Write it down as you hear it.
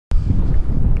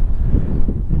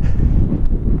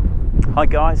Hi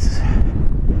guys,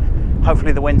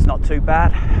 hopefully the wind's not too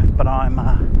bad, but I'm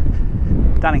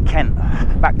down in Kent,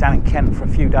 back down in Kent for a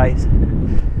few days.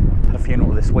 Had a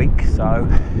funeral this week, so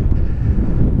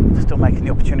still making the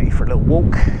opportunity for a little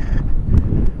walk.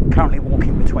 Currently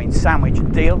walking between Sandwich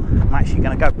and Deal. I'm actually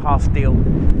going to go past Deal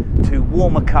to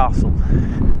Walmer Castle.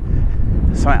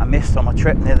 Something I missed on my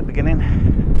trip near the beginning.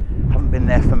 Haven't been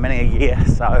there for many a year,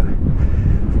 so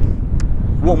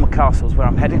Walmer Castle is where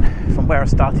I'm heading. From where I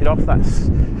started off, that's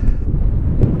a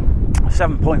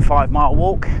 7.5 mile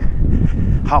walk.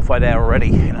 Halfway there already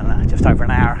in just over an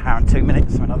hour and 2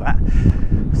 minutes, something like that.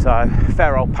 So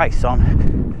fair old pace on.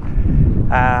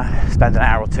 Spend an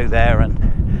hour or two there, and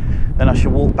then I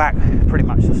shall walk back pretty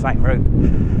much the same route.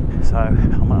 So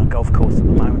I'm on a golf course at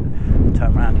the moment.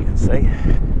 Turn around, you can see.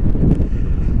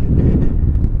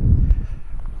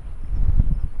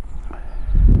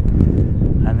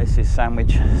 And this is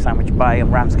Sandwich Bay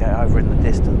and Ramsgate over in the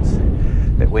distance. A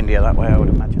bit windier that way, I would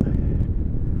imagine.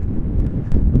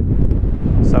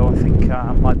 So I think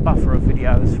my buffer of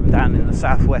videos from down in the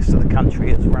southwest of the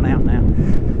country has run out now. I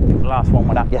think the last one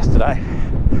went up yesterday.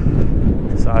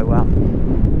 So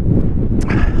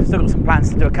still got some plans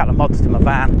to do a couple of mods to my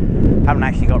van. Haven't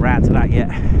actually got round to that yet.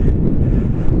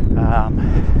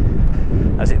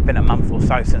 As it's been a month or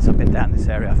so since I've been down this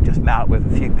area, I've just met up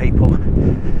with a few people,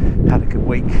 had a good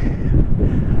week.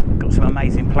 Got some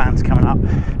amazing plans coming up.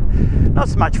 Not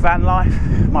so much van life.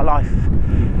 My life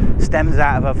stems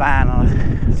out of a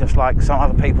van, just like some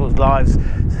other people's lives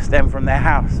stem from their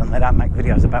house, and they don't make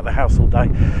videos about their house all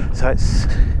day. So it's,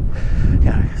 you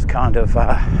know, it's kind of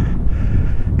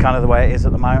the way it is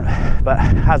at the moment. But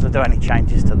as I do any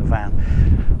changes to the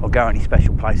van or go any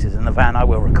special places in the van, I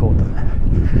will record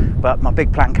them. But my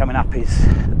big plan coming up is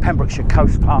the Pembrokeshire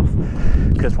coast path,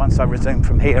 because once I resume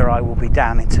from here, I will be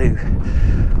down into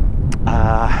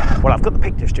well, I've got the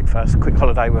Peak District first, a quick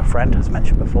holiday with a friend, as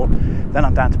mentioned before. Then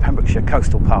I'm down to Pembrokeshire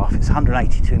coastal path. It's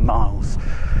 182 miles.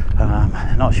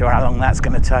 Not sure how long that's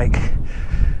going to take.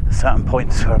 At certain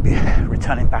points where I'll be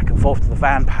returning back and forth to the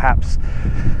van, perhaps.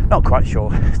 Not quite sure.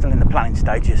 Still in the planning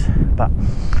stages, but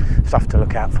stuff to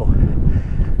look out for.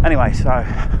 Anyway, so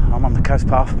I'm on the coast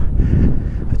path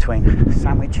between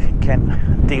Sandwich in Kent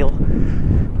and Deal,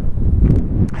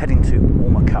 heading to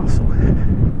Walmer Castle.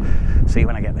 See you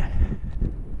when I get there.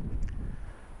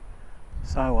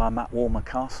 So I'm at Walmer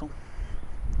Castle.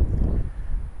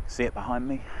 See it behind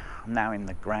me. I'm now in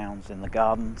the grounds, in the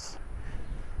gardens.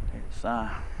 It's an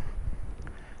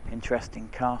interesting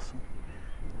castle,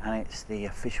 and it's the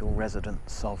official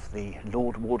residence of the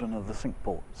Lord Warden of the Cinque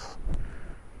Ports.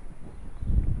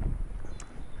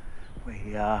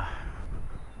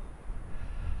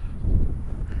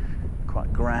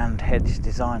 Quite grand hedge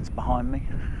designs behind me.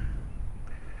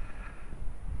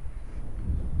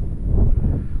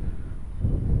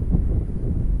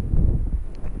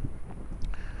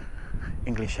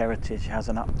 English Heritage has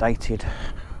an updated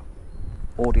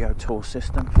audio tour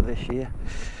system for this year.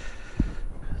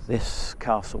 This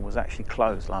castle was actually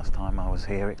closed last time I was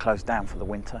here. It closed down for the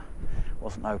winter. It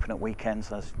wasn't open at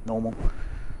weekends as normal.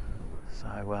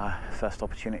 So first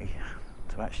opportunity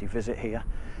to actually visit here.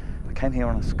 I came here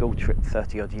on a school trip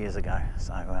 30 odd years ago,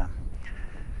 so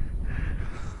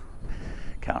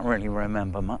can't really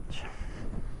remember much.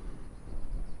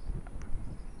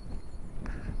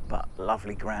 But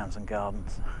lovely grounds and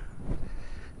gardens,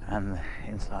 and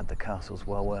inside the castle's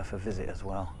well worth a visit as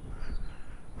well.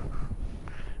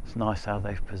 It's nice how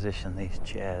they've positioned these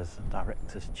chairs,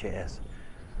 directors' chairs.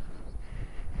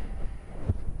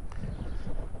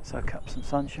 Soak up some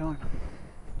sunshine.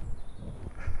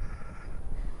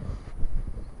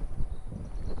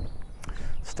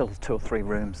 Still 2 or 3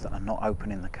 rooms that are not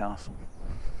open in the castle.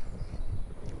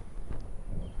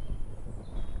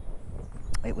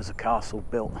 It was a castle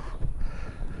built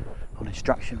on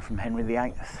instruction from Henry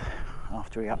VIII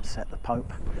after he upset the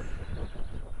Pope.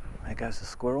 There goes the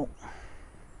squirrel.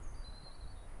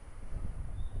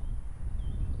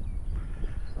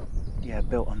 Yeah,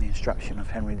 built on the instruction of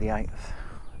Henry VIII.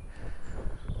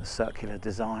 The circular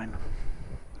design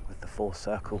with the 4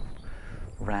 circle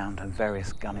round and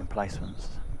various gun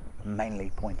emplacements,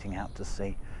 mainly pointing out to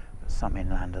sea, but some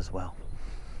inland as well.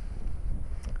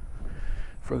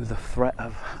 Through the threat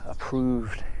of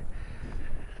approved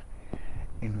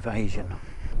invasion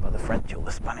by the French or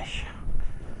the Spanish.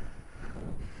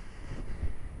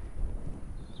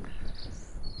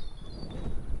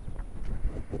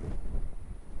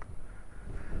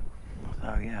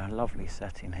 So yeah, a lovely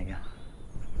setting here.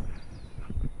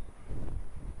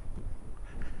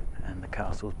 And the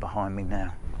castle's behind me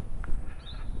now.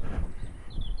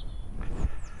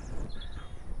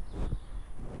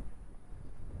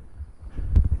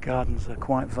 Gardens are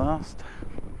quite vast.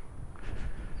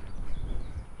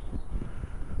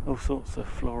 All sorts of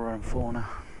flora and fauna.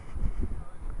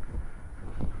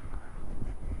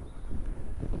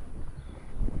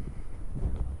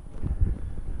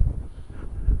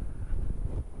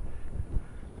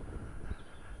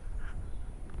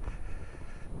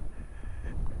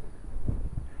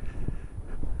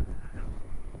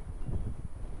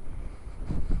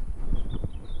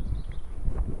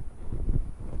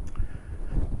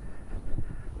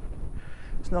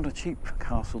 It's not a cheap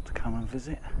castle to come and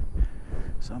visit,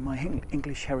 so my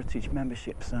English Heritage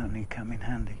membership certainly come in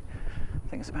handy. I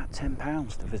think it's about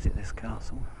 £10 to visit this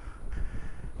castle,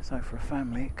 so for a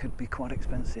family it could be quite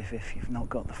expensive if you've not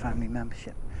got the family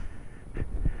membership, but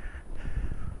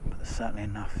there's certainly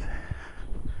enough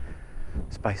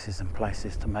spaces and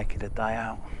places to make it a day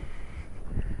out.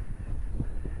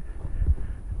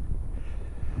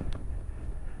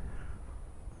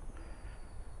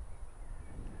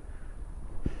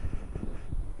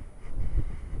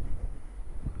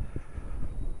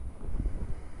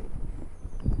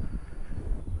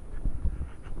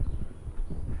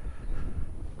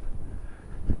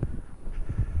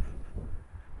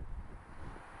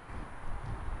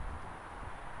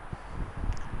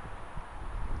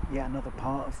 Yet another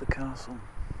part of the castle.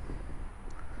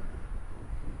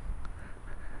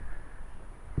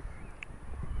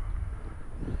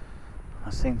 I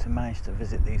seem to manage to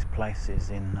visit these places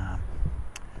in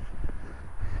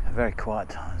very quiet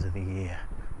times of the year.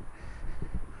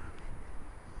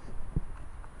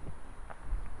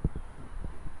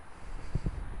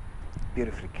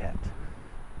 Beautifully kept.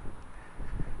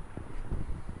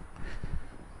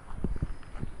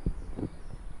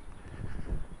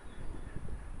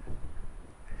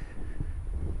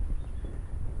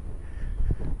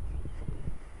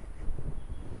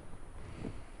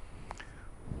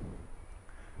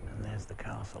 The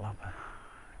castle up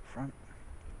front.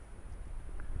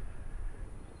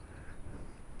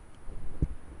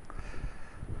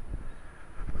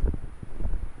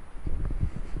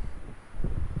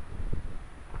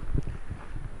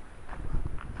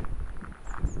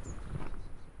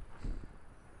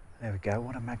 There we go,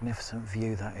 what a magnificent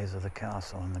view that is of the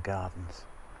castle and the gardens.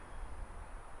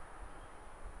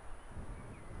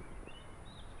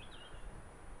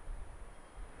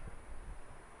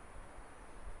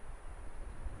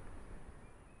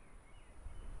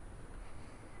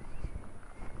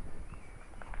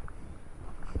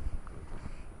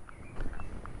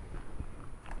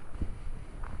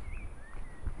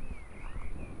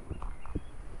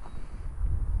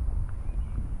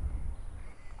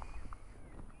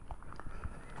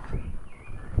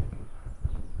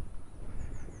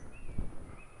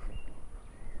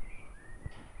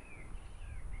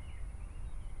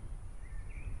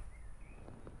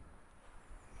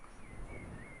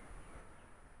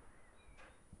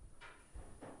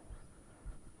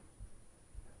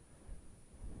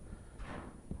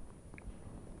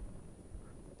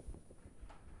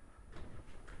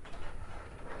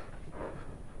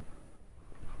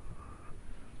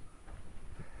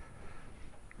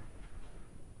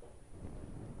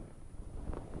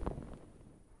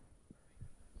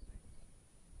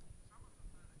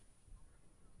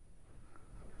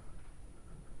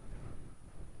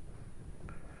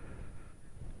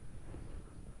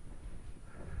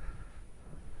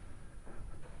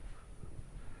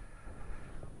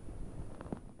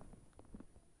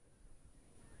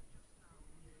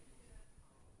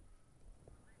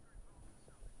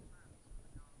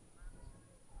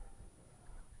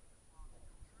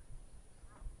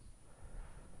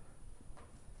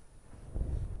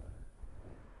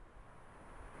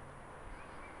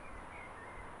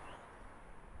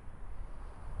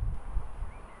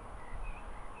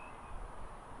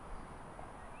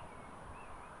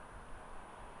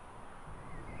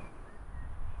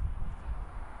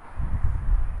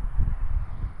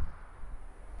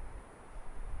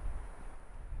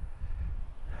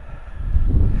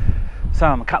 So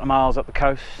I'm a couple of miles up the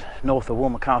coast, north of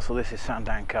Walmer Castle. This is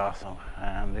Sandown Castle,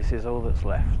 and this is all that's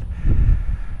left.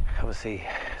 Obviously,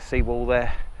 seawall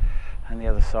there, and the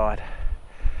other side.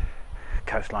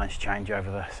 Coastlines change over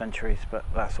the centuries, but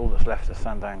that's all that's left of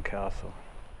Sandown Castle.